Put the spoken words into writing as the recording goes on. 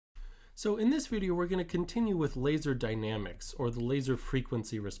So in this video, we're going to continue with laser dynamics, or the laser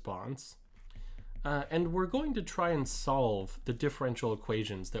frequency response. And we're going to try and solve the differential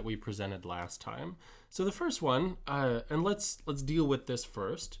equations that we presented last time. So the first one, and let's deal with this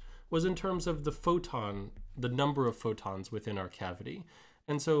first, was in terms of the photon, the number of photons within our cavity.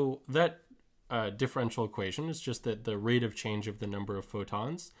 And so that differential equation is just that the rate of change of the number of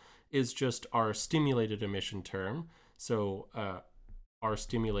photons is just our stimulated emission term. So our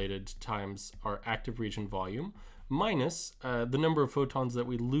stimulated times our active region volume minus the number of photons that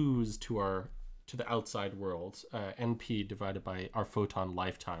we lose to the outside world, NP divided by our photon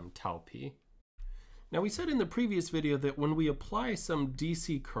lifetime, tau p. Now we said in the previous video that when we apply some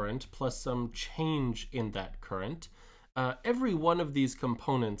DC current plus some change in that current, every one of these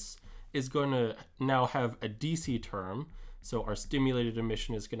components is going to now have a DC term. So our stimulated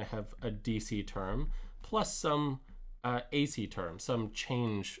emission is going to have a DC term plus some AC term, some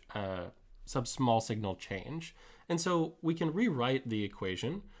change, some small signal change. And so we can rewrite the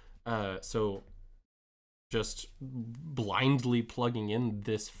equation. So just blindly plugging in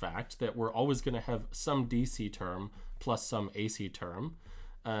this fact that we're always going to have some DC term plus some AC term.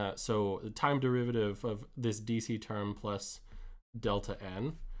 So the time derivative of this DC term plus delta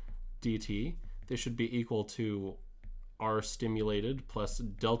n dt, this should be equal to our stimulated plus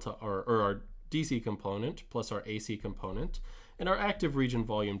delta r, or our DC component plus our AC component. And our active region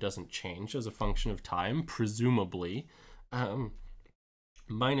volume doesn't change as a function of time, presumably,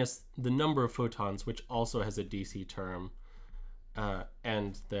 minus the number of photons, which also has a DC term,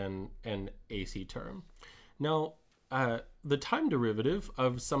 and then an AC term. Now, the time derivative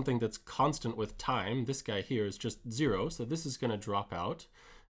of something that's constant with time, this guy here, is just 0, so this is going to drop out.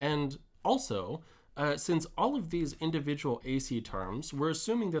 And also, since all of these individual AC terms, we're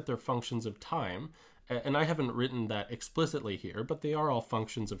assuming that they're functions of time, and I haven't written that explicitly here, but they are all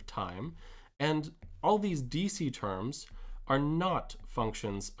functions of time, and all these DC terms are not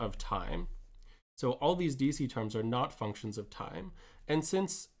functions of time. So all these DC terms are not functions of time, and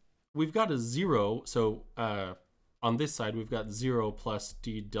since we've got a 0, so on this side we've got 0 plus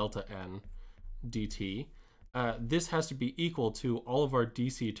d delta n dt, this has to be equal to all of our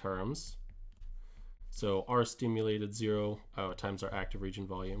DC terms. So our stimulated 0 times our active region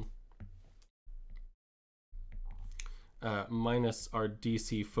volume minus our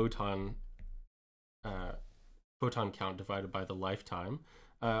DC photon count divided by the lifetime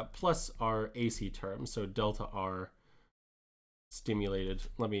plus our AC term, so delta R stimulated,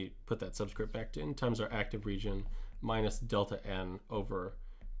 let me put that subscript back in, times our active region minus delta n over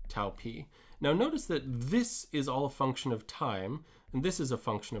tau p. Now notice that this is all a function of time, and this is a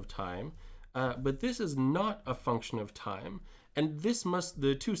function of time, but this is not a function of time, and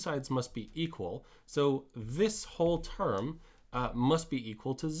the two sides must be equal, so this whole term must be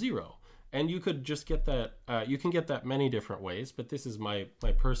equal to 0. And you could just get that, you can get that many different ways, but this is my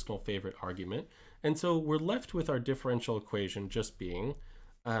personal favorite argument. And so we're left with our differential equation just being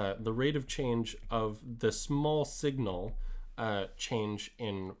the rate of change of the small signal change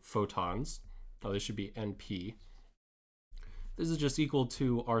in photons. Oh, this should be NP. This is just equal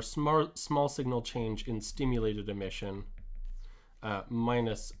to our small signal change in stimulated emission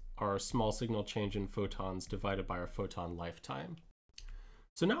minus our small signal change in photons divided by our photon lifetime.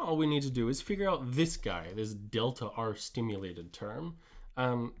 So now all we need to do is figure out this guy, this delta R stimulated term.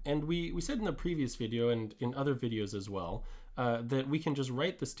 And we said in the previous video and in other videos as well, that we can just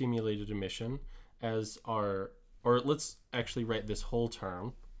write the stimulated emission as our, or let's actually write this whole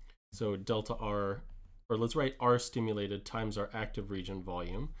term. So delta R, or let's write R stimulated times our active region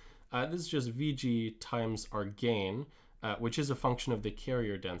volume. This is just Vg times our gain, which is a function of the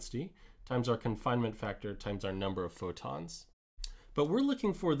carrier density, times our confinement factor times our number of photons. But we're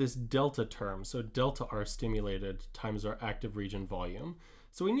looking for this delta term, so delta R stimulated times our active region volume.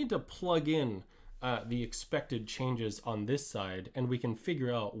 So we need to plug in the expected changes on this side, and we can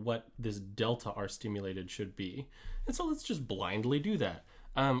figure out what this delta R stimulated should be. And so let's just blindly do that.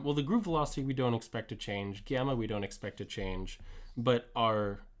 Well, the group velocity we don't expect to change, gamma we don't expect to change, but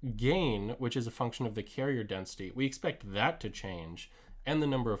our gain, which is a function of the carrier density, we expect that to change, and the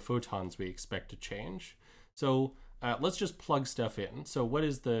number of photons we expect to change. So let's just plug stuff in. So what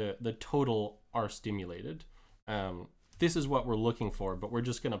is the total R stimulated? This is what we're looking for, but we're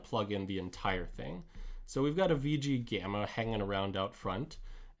just going to plug in the entire thing. So we've got a Vg gamma hanging around out front,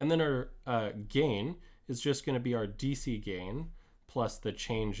 and then our gain is just going to be our DC gain plus the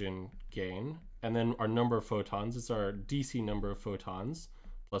change in gain, and then our number of photons is our DC number of photons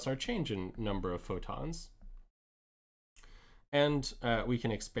plus our change in number of photons. And we can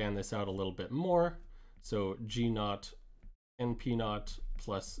expand this out a little bit more. So G naught np naught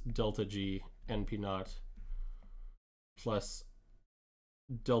plus delta G np naught plus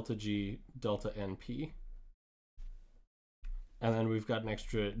delta G delta NP. And then we've got an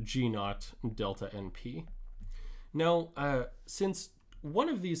extra G naught delta NP. Now, since one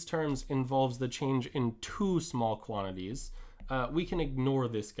of these terms involves the change in two small quantities, we can ignore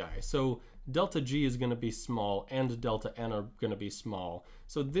this guy. So delta G is going to be small and delta N are going to be small.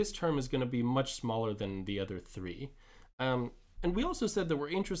 So this term is going to be much smaller than the other three. And we also said that we're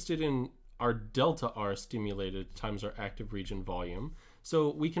interested in our delta R stimulated times our active region volume.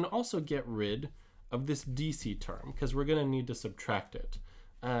 So we can also get rid of this DC term because we're going to need to subtract it.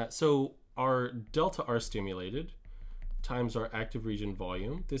 So our delta R stimulated times our active region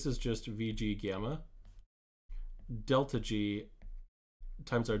volume, this is just VG gamma, delta G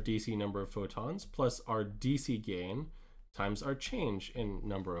times our DC number of photons plus our DC gain times our change in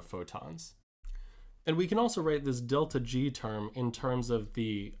number of photons. And we can also write this delta G term in terms of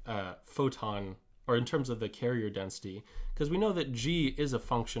the photon, or in terms of the carrier density, because we know that G is a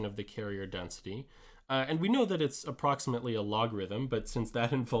function of the carrier density. And we know that it's approximately a logarithm, but since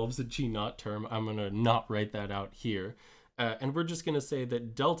that involves a G naught term, I'm going to not write that out here. And we're just going to say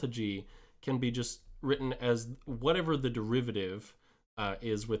that delta G can be just written as whatever the derivative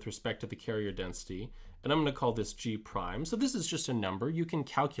is with respect to the carrier density. And I'm going to call this G prime. So this is just a number. You can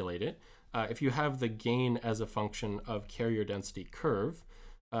calculate it. If you have the gain as a function of carrier density curve,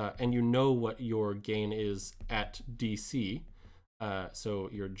 and you know what your gain is at DC, so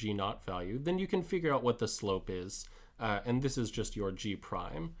your G naught value, then you can figure out what the slope is. And this is just your G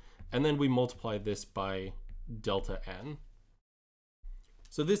prime. And then we multiply this by delta N.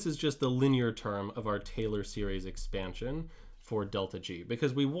 So this is just the linear term of our Taylor series expansion for delta G,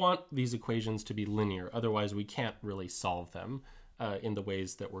 because we want these equations to be linear. Otherwise, we can't really solve them in the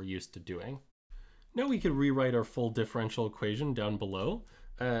ways that we're used to doing. Now we could rewrite our full differential equation down below.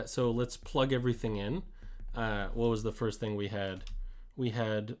 So let's plug everything in. What was the first thing we had? We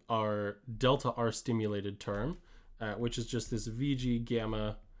had our delta R stimulated term, which is just this VG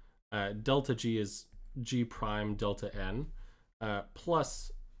gamma, delta G is G prime delta N,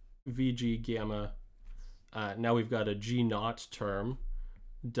 plus VG gamma. Now we've got a G naught term,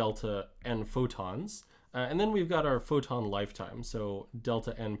 delta N photons. And then we've got our photon lifetime, so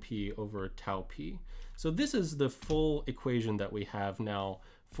delta NP over tau P. So this is the full equation that we have now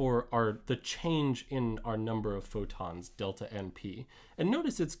for the change in our number of photons, delta NP. And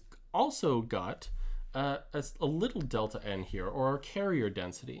notice it's also got a little delta N here, or our carrier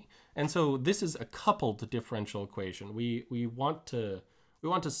density. And so this is a coupled differential equation. We want to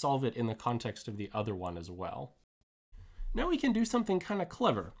solve it in the context of the other one as well. Now we can do something kind of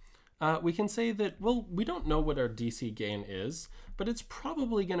clever. We can say that, well, we don't know what our DC gain is, but it's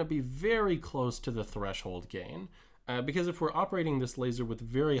probably going to be very close to the threshold gain. Because if we're operating this laser with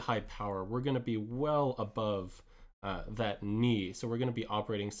very high power, we're going to be well above that knee. So we're going to be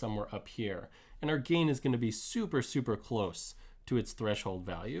operating somewhere up here. And our gain is going to be super, super close to its threshold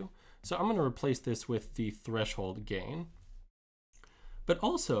value. So I'm going to replace this with the threshold gain. But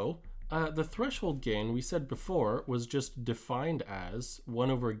also, the threshold gain, we said before, was just defined as 1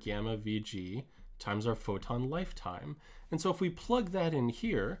 over gamma VG times our photon lifetime. And so if we plug that in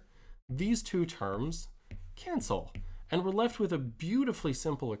here, these two terms cancel. And we're left with a beautifully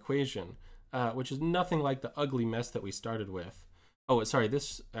simple equation, which is nothing like the ugly mess that we started with. Oh, sorry,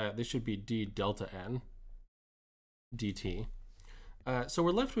 this should be d delta n dt. So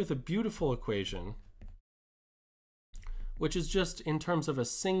we're left with a beautiful equation, which is just in terms of a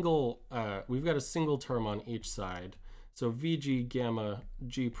single, we've got a single term on each side. So VG gamma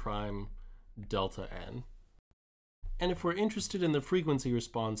G prime delta n. And if we're interested in the frequency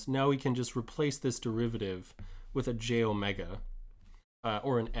response, now we can just replace this derivative with a j omega,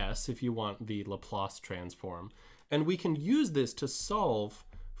 or an s if you want the Laplace transform. And we can use this to solve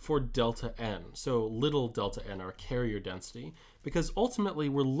for delta n, so little delta n, our carrier density, because ultimately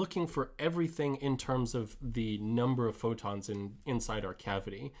we're looking for everything in terms of the number of photons inside our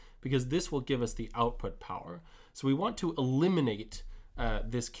cavity, because this will give us the output power. So we want to eliminate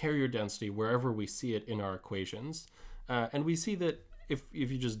this carrier density wherever we see it in our equations. And we see that if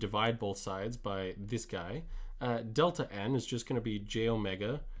you just divide both sides by this guy, delta n is just going to be j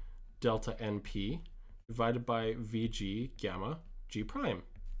omega delta np divided by vg gamma g prime.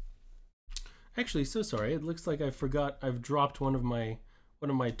 Actually, so sorry, it looks like I've dropped one of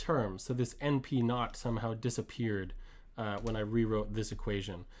my terms. So this np naught somehow disappeared when I rewrote this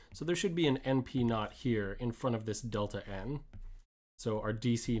equation. So there should be an np naught here in front of this delta n. So our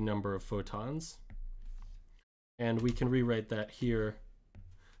DC number of photons. And we can rewrite that here.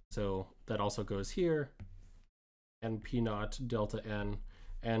 So that also goes here. np naught delta n,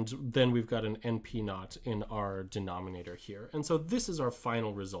 and then we've got an np naught in our denominator here. And so this is our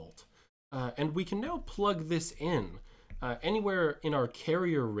final result. And we can now plug this in anywhere in our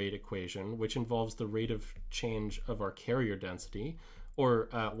carrier rate equation, which involves the rate of change of our carrier density, or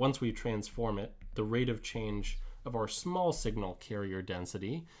once we transform it, the rate of change of our small signal carrier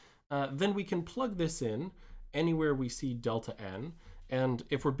density. Then we can plug this in anywhere we see delta n. And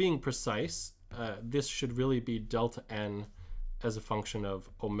if we're being precise, this should really be delta n as a function of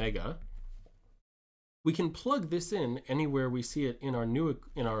omega. We can plug this in anywhere we see it in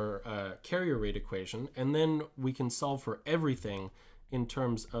our carrier rate equation, and then we can solve for everything in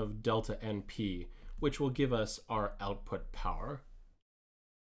terms of delta np, which will give us our output power.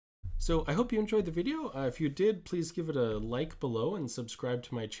 So I hope you enjoyed the video. If you did, please give it a like below and subscribe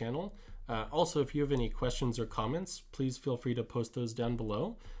to my channel. Also, if you have any questions or comments, please feel free to post those down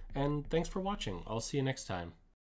below. And thanks for watching. I'll see you next time.